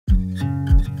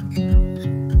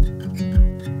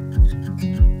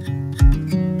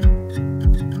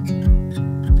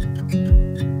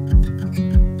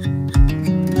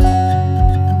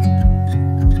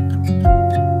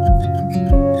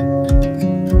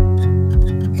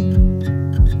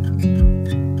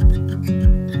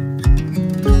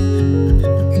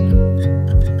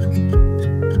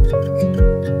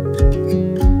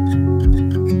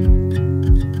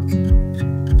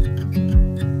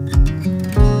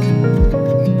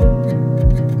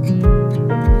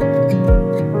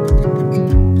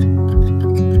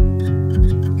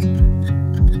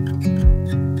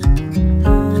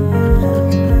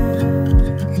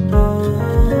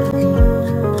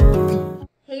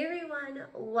everyone,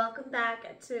 welcome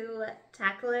back to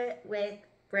Tackle It with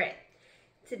Britt.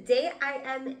 Today I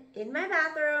am in my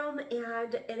bathroom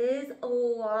and it is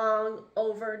long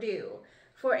overdue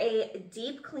for a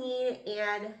deep clean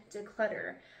and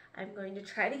declutter. I'm going to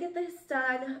try to get this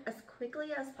done as quickly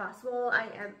as possible. I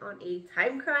am on a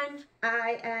time crunch.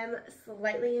 I am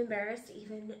slightly embarrassed to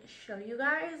even show you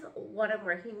guys what I'm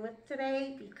working with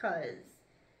today because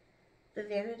the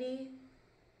vanity,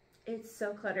 it's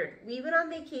so cluttered. We went on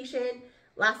vacation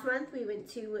last month. We went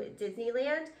to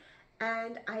Disneyland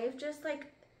and I have just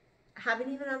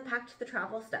haven't even unpacked the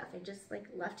travel stuff. I just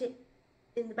left it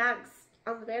in the bags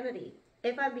on the vanity.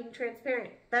 If I'm being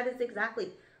transparent, that is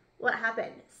exactly what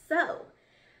happened. So,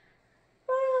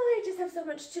 I just have so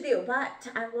much to do, but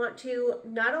I want to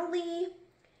not only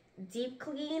deep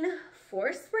clean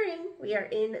for spring. We are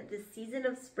in the season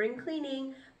of spring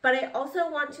cleaning, but I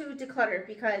also want to declutter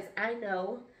because I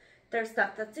know there's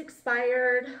stuff that's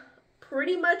expired,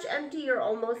 pretty much empty or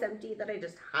almost empty that I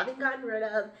just haven't gotten rid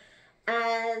of,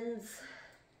 and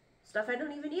stuff I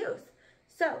don't even use.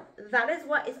 So that is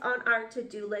what is on our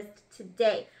to-do list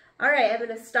today. All right, I'm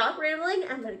going to stop rambling.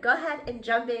 I'm going to go ahead and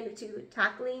jump into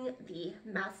tackling the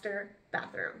master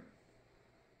bathroom.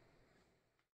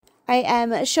 I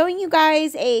am showing you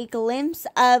guys a glimpse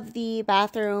of the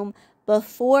bathroom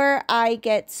before I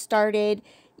get started.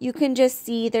 You can just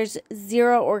see there's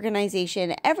zero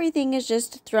organization. Everything is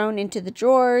just thrown into the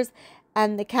drawers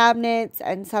and the cabinets,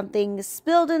 and something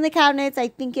spilled in the cabinets. I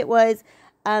think it was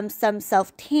some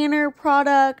self-tanner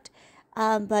product,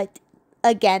 but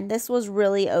again, this was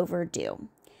really overdue.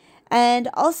 And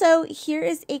also, here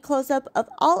is a close-up of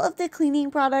all of the cleaning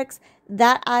products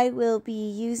that I will be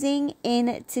using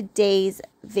in today's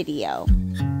video.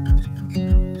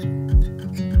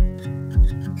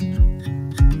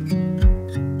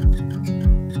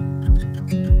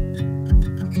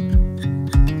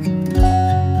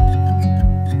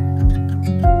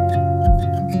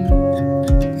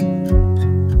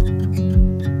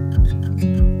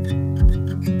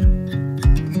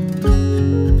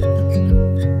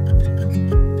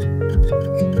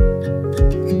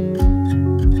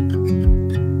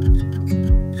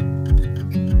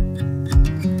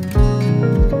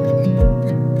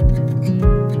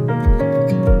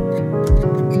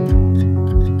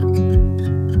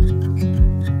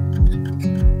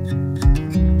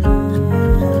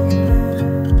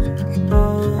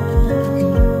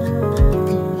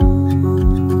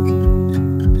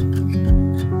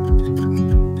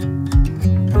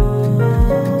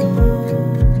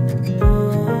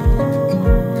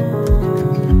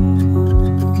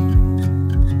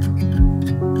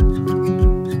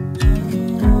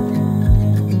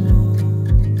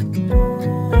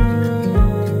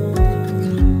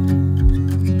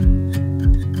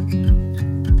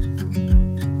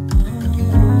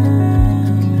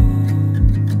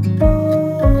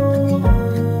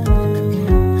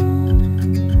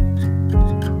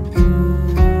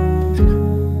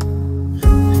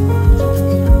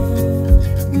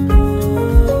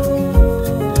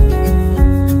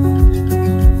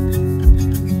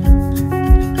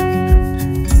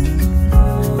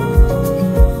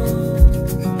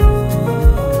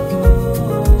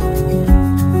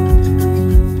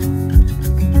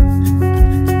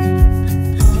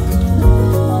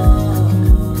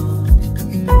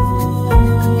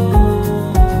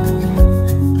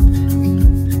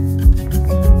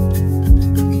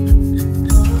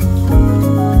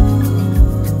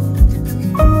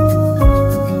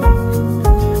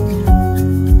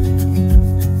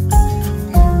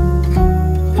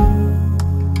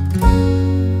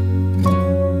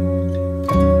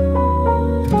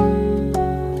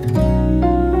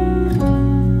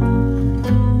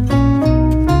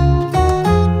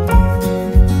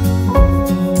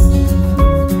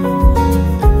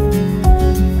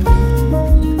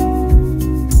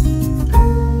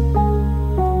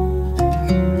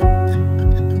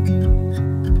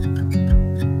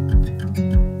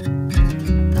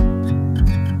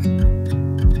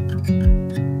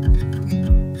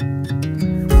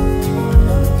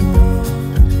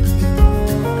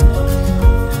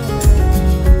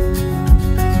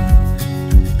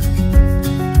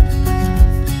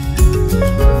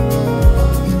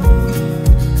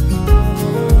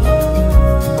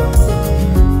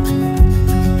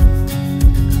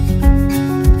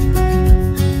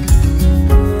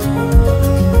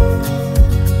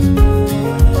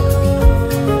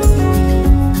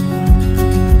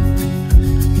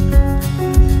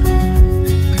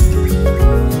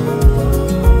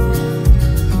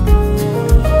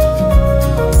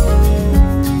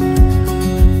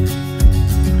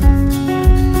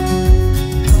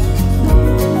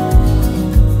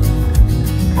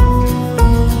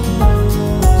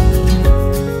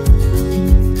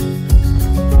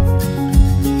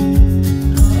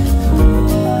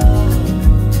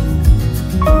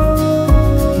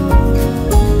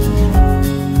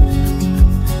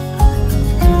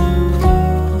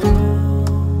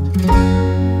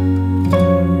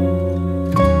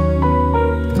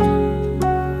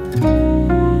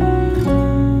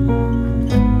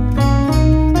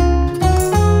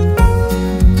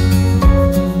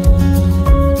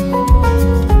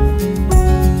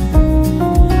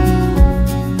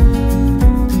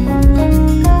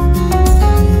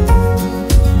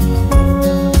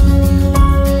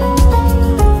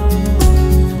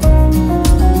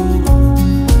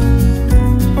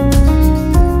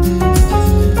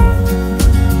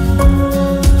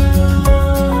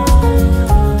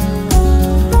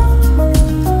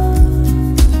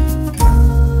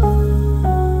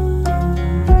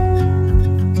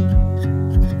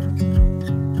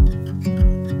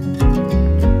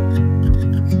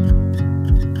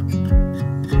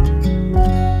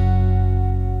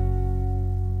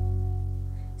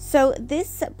 So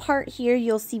this part here,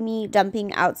 you'll see me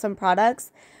dumping out some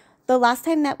products. The last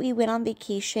time that we went on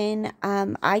vacation,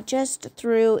 I just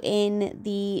threw in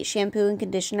the shampoo and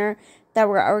conditioner that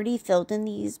were already filled in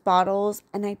these bottles,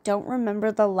 and I don't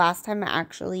remember the last time I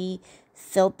actually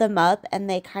filled them up, and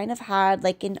they kind of had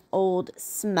like an old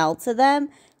smell to them.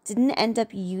 Didn't end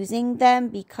up using them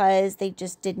because they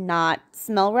just did not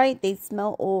smell right. They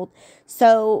smell old.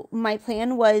 So my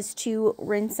plan was to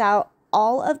rinse out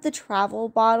all of the travel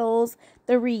bottles,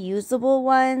 the reusable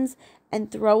ones, and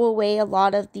throw away a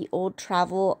lot of the old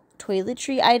travel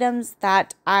toiletry items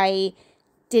that I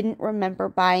didn't remember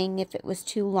buying if it was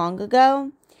too long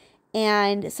ago.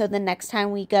 And so the next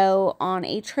time we go on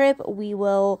a trip, we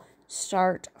will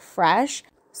start fresh.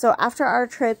 So after our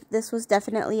trip, this was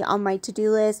definitely on my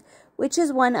to-do list, which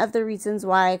is one of the reasons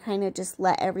why I kind of just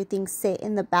let everything sit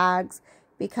in the bags,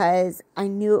 because I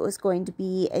knew it was going to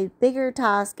be a bigger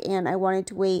task and I wanted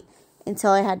to wait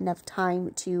until I had enough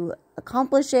time to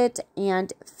accomplish it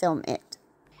and film it.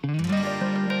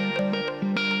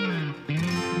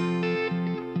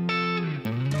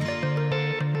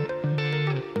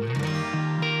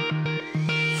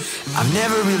 I've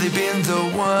never really been the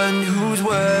one who's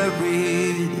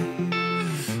worried,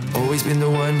 always been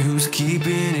the one who's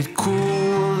keeping it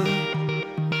cool,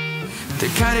 the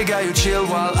kind of guy who chill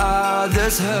while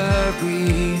others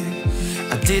hurry.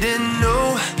 I didn't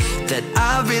know that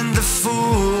I've been the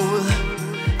fool.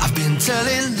 I've been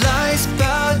telling lies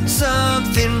about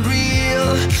something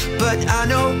real, but I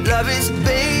know love is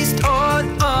based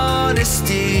on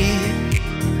honesty.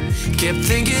 Kept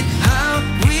thinking how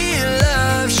real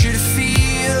love should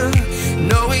feel,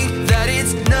 knowing that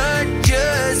it's not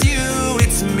just you,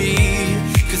 it's me,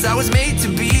 'cause I was made to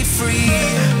be free.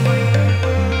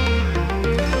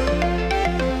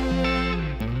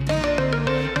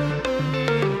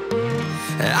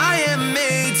 I am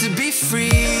made to be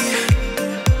free.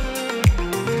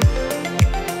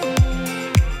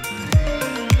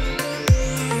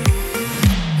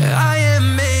 I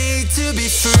am made to be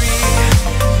free.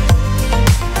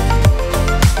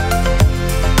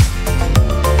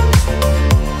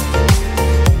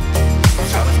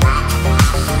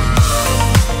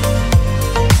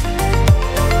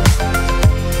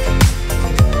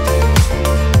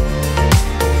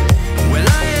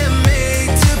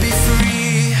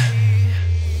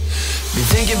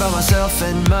 About myself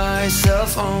and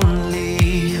myself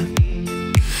only.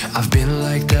 I've been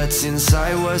like that since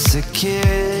I was a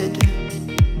kid.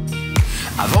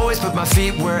 I've always put my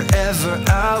feet wherever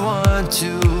I want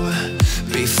to,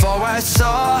 before I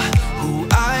saw who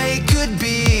I could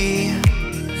be.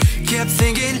 Kept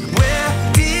thinking, where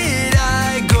did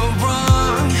I go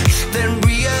wrong? Then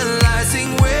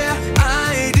realizing where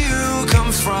I do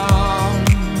come from.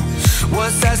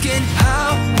 Was asking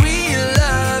how real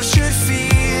love should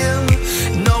feel,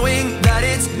 knowing that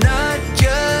it's not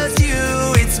just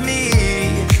you, it's me,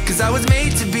 'cause I was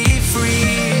made to be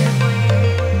free.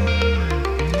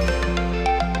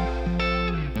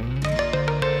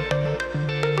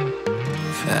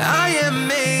 I am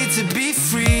made to be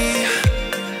free.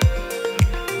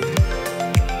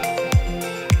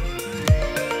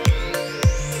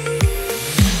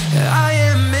 I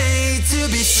am made to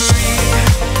be free.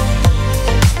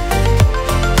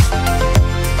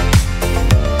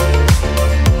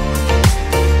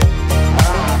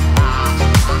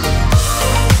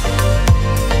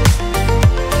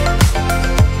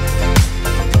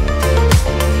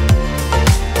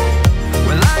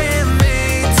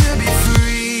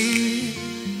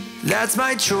 That's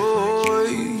my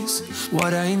choice,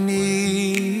 what I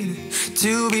need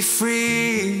to be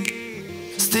free.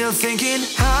 Still thinking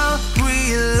how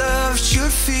real love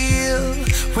should feel,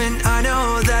 when I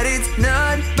know that it's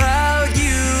not about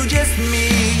you, just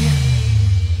me.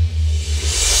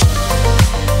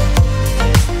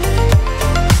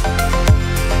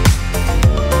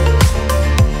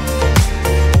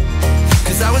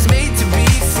 'Cause I was made to be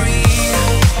free.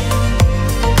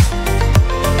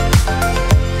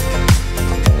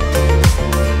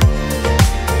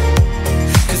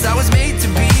 I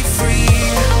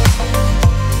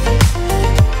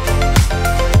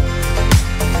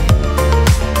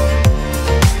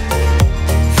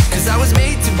was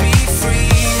made to be free.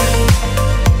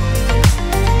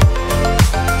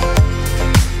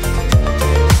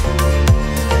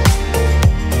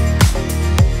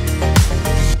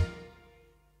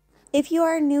 If you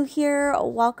are new here,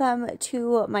 welcome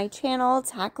to my channel,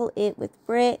 Tackle It with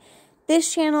Britt.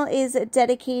 This channel is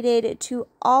dedicated to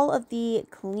all of the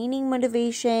cleaning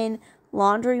motivation,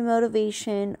 laundry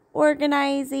motivation,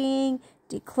 organizing,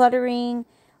 decluttering,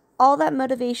 all that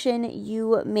motivation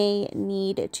you may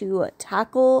need to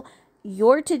tackle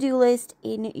your to-do list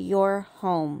in your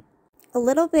home. A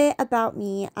little bit about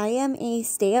me. I am a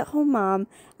stay-at-home mom.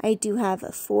 I do have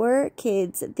 4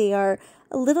 kids. They are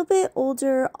a little bit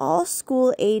older, all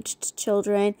school-aged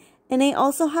children, and I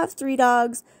also have 3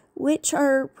 dogs, which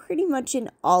are pretty much in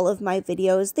all of my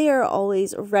videos. They are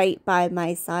always right by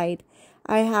my side.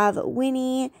 I have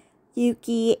Winnie,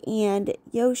 Yuki, and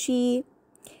Yoshi.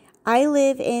 I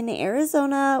live in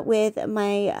Arizona with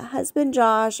my husband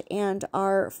Josh and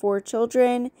our 4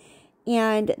 children,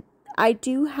 and I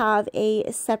do have a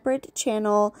separate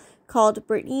channel called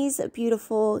Brittany's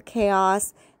Beautiful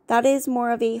Chaos. That is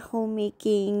more of a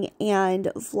homemaking and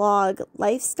vlog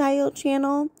lifestyle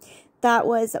channel. That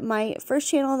was my first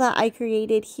channel that I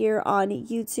created here on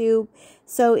YouTube.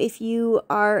 So if you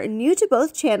are new to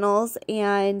both channels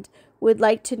and would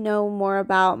like to know more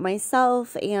about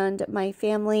myself and my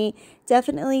family,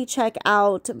 definitely check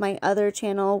out my other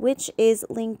channel, which is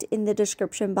linked in the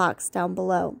description box down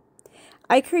below.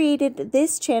 I created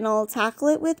this channel, Tackle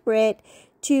It with Britt,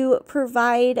 to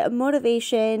provide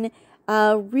motivation,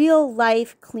 real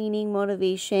life cleaning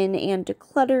motivation and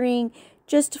decluttering,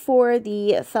 just for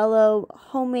the fellow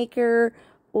homemaker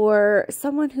or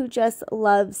someone who just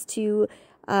loves to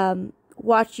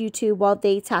watch YouTube while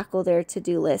they tackle their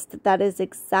to-do list. That is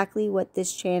exactly what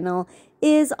this channel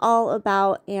is all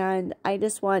about, and I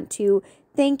just want to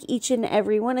thank each and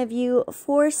every one of you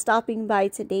for stopping by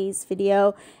today's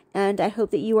video, and I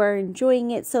hope that you are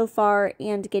enjoying it so far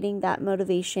and getting that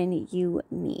motivation you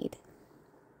need.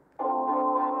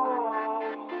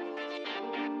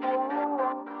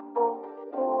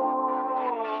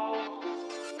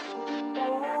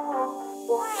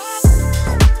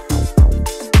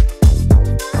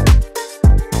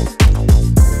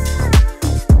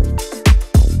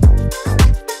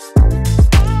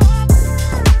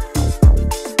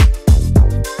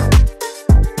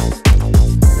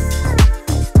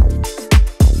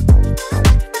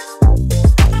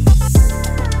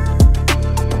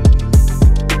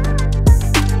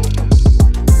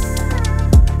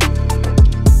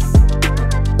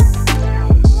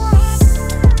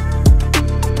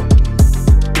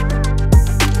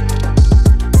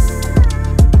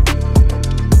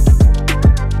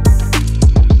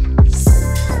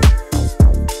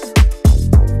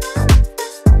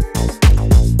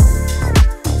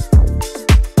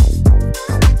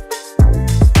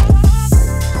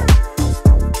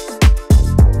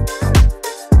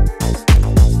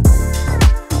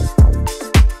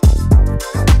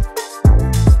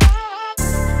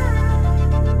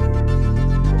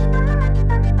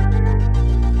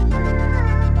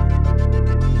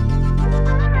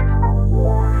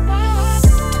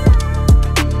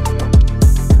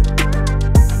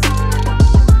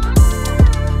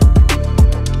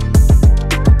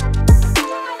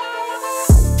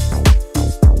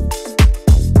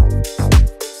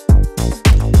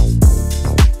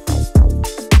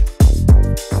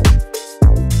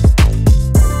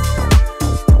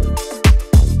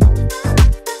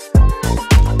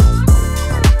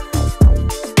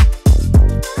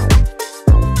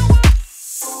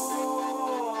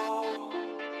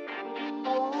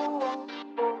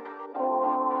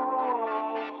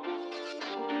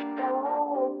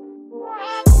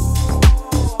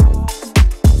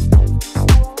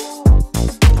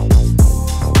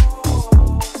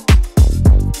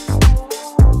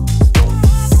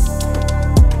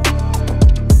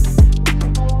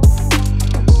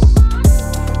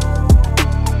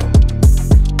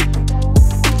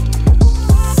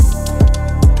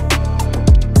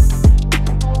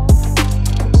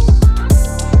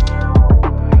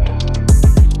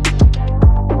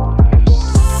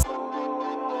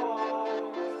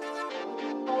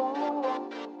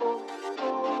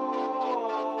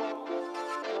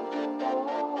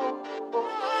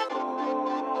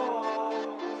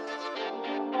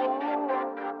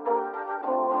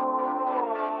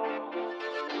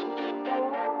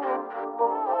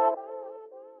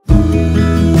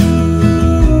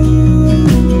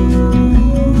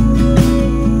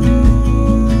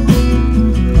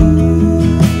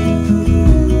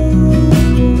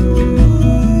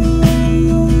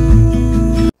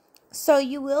 So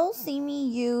you will see me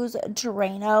use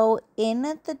Drano in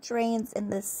the drains in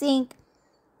the sink,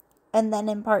 and then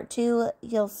in part 2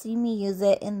 you'll see me use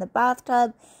it in the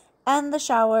bathtub and the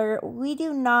shower. We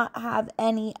do not have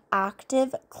any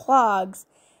active clogs.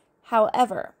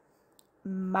 However,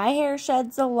 my hair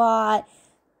sheds a lot,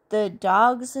 the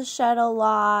dogs shed a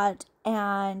lot,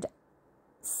 and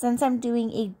since I'm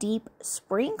doing a deep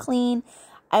spring clean,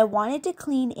 I wanted to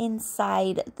clean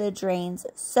inside the drains,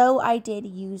 so I did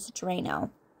use Drano.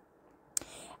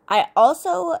 I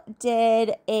also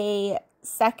did a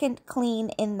second clean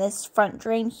in this front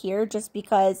drain here just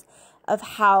because of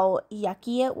how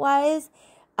yucky it was.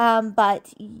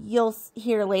 But you'll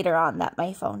hear later on that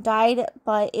my phone died.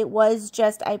 But it was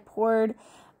just, I poured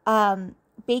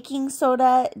baking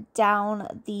soda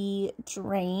down the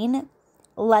drain,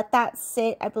 let that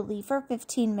sit, I believe, for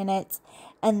 15 minutes,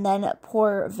 and then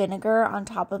pour vinegar on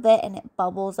top of it, and it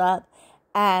bubbles up.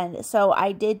 And so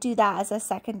I did do that as a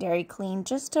secondary clean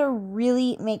just to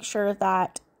really make sure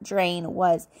that drain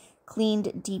was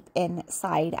cleaned deep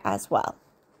inside as well.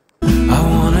 I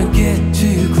wanna get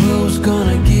too close,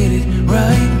 gonna get it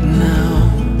right now.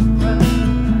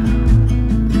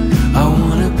 I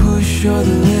wanna push all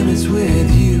the limits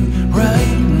with you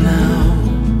right now.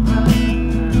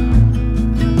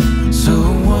 So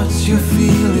what's your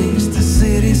feelings? The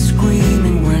city's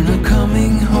screaming, we're not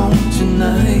coming home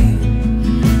tonight.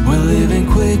 We're living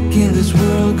quick in this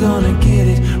world, gonna get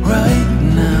it right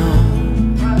now.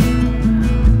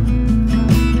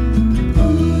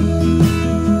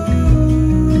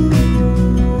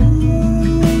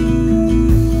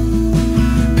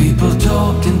 People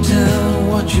talk and tell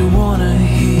what you wanna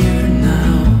hear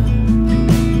now,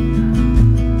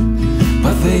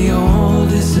 but they all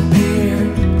disappear,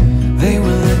 they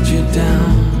will let you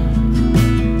down.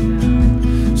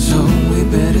 So we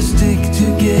better stick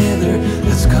together,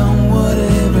 let's come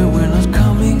whatever, we're not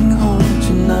coming home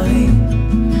tonight.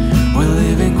 We're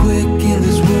living quick in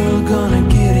this world, gonna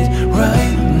get it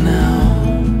right now.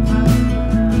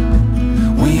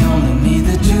 We only need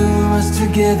the two of us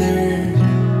together.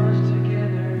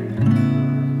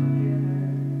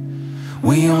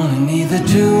 We only need the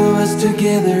two of us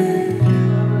together.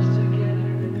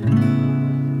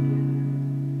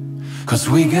 'Cause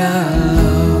we got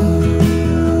love.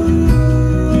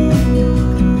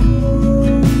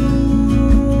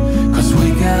 'Cause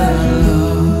we got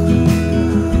love.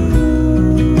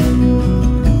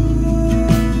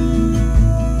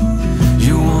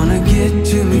 You wanna get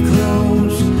to me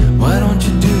close, why don't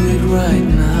you do it right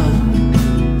now?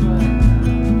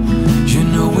 You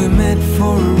know we met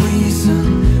for a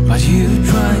reason, but you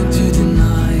trying to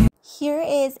deny. Here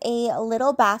is a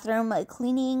little bathroom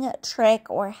cleaning trick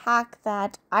or hack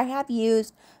that I have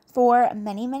used for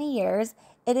many, many years.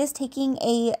 It is taking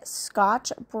a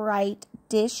Scotch-Brite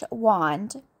dish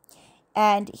wand,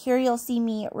 and here you'll see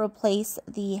me replace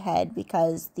the head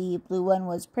because the blue one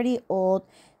was pretty old.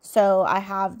 So I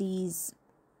have these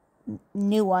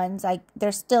new ones.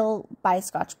 They're still by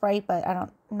Scotch-Brite, but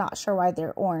I'm not sure why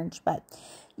they're orange. But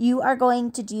you are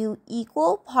going to do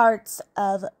equal parts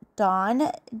of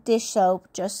Dawn dish soap,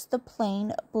 just the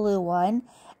plain blue one,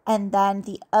 and then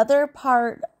the other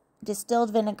part distilled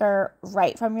vinegar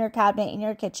right from your cabinet in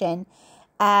your kitchen,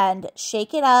 and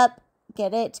shake it up,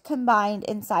 get it combined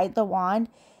inside the wand.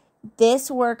 This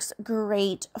works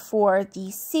great for the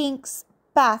sinks,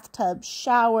 bathtubs,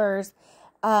 showers.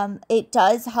 It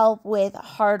does help with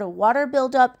hard water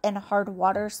buildup and hard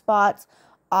water spots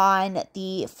on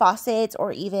the faucets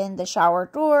or even the shower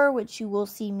door, which you will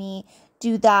see me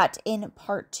do that in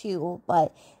part 2,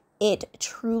 but it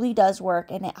truly does work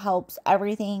and it helps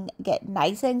everything get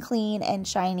nice and clean and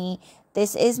shiny.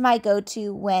 This is my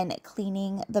go-to when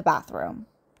cleaning the bathroom.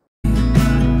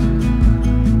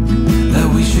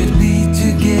 That we should be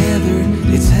together,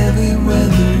 it's heavy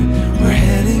weather, we're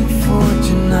heading for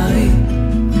tonight.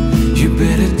 You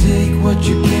better take what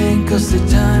you can, 'cause the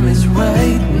time is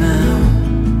right now.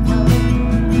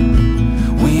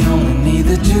 We only need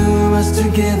the two of us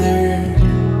together.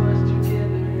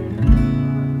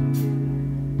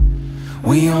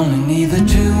 We only need the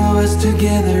two of us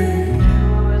together.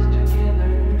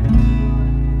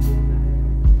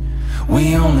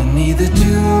 We only need the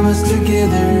two of us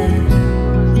together.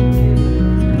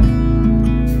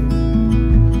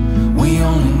 We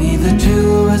only need the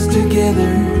two of us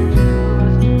together.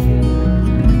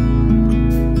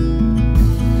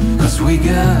 'Cause we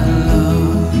got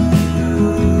love.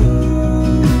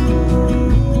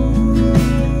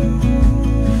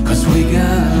 'Cause we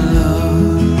got love.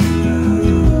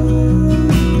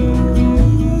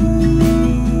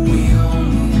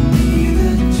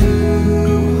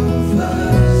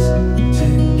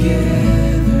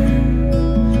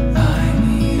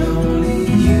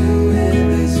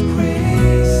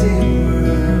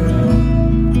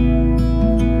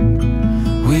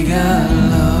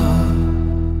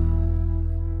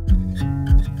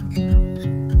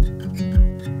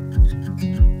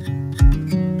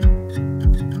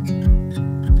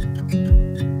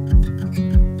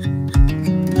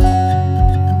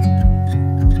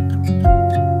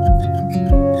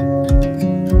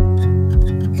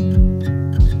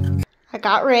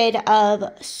 Got rid of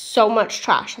so much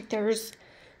trash. Like, there's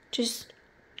just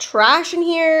trash in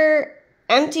here,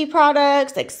 empty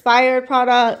products, expired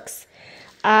products.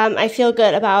 I feel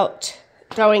good about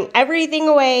throwing everything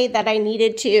away that I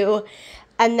needed to.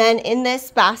 And then in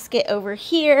this basket over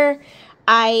here,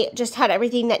 I just had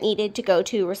everything that needed to go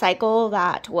to recycle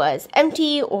that was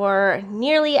empty or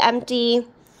nearly empty.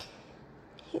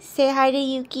 Say hi to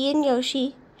Yuki and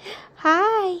Yoshi.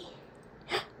 Hi.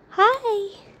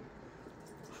 Hi.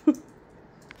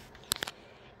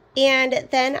 And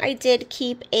then I did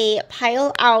keep a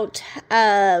pile out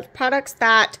of products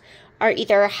that are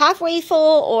either halfway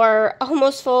full or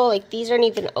almost full. Like these aren't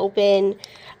even open.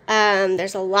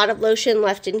 There's a lot of lotion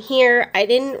left in here. I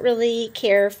didn't really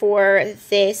care for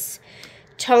this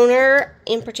toner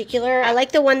in particular. I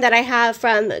like the one that I have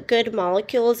from Good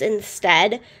Molecules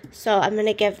instead. So I'm going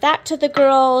to give that to the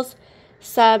girls.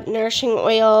 Some nourishing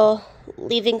oil,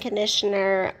 leave-in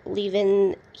conditioner,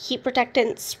 leave-in heat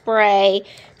protectant spray.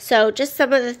 So just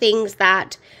some of the things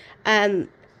that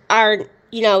are,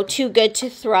 you know, too good to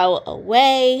throw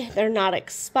away. They're not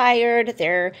expired.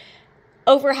 They're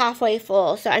over halfway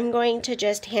full. So I'm going to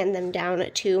just hand them down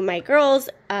to my girls.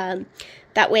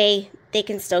 That way they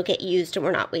can still get used and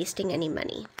we're not wasting any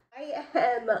money. I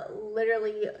am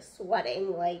literally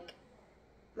sweating, like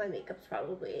my makeup's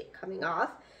probably coming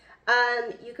off.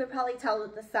 You could probably tell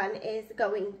that the sun is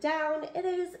going down. It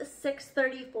is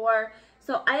 6:34,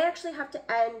 so I actually have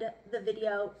to end the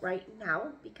video right now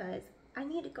because I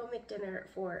need to go make dinner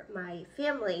for my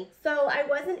family. So I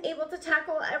wasn't able to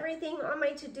tackle everything on my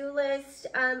to-do list.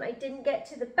 I didn't get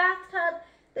to the bathtub,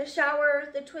 the shower,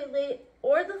 the toilet,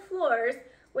 or the floors,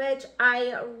 which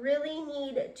I really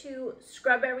need to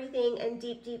scrub everything and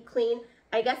deep clean.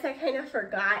 I guess I kind of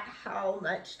forgot how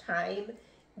much time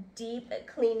deep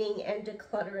cleaning and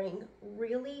decluttering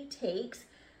really takes,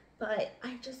 but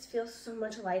I just feel so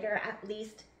much lighter at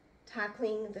least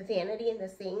tackling the vanity and the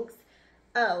sinks.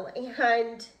 Oh,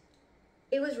 and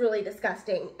it was really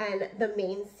disgusting. And the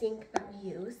main sink that we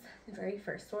use, the very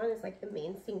first one, is like the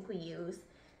main sink we use,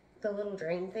 the little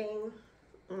drain thing.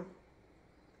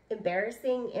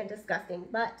 Embarrassing and disgusting,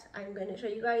 but I'm going to show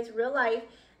you guys real life.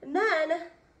 And then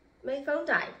my phone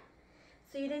died,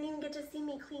 so you didn't even get to see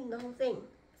me clean the whole thing.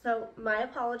 So my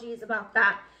apologies about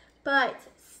that, but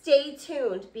stay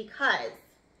tuned because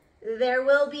there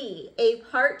will be a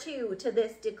part 2 to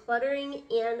this decluttering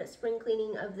and spring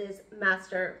cleaning of this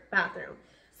master bathroom.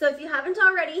 So if you haven't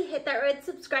already, hit that red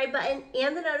subscribe button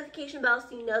and the notification bell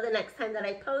so you know the next time that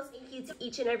I post. Thank you to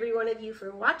each and every one of you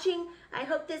for watching. I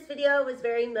hope this video was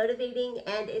very motivating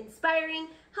and inspiring,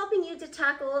 helping you to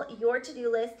tackle your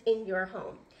to-do list in your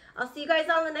home. I'll see you guys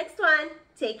on the next one.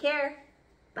 Take care.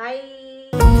 Bye.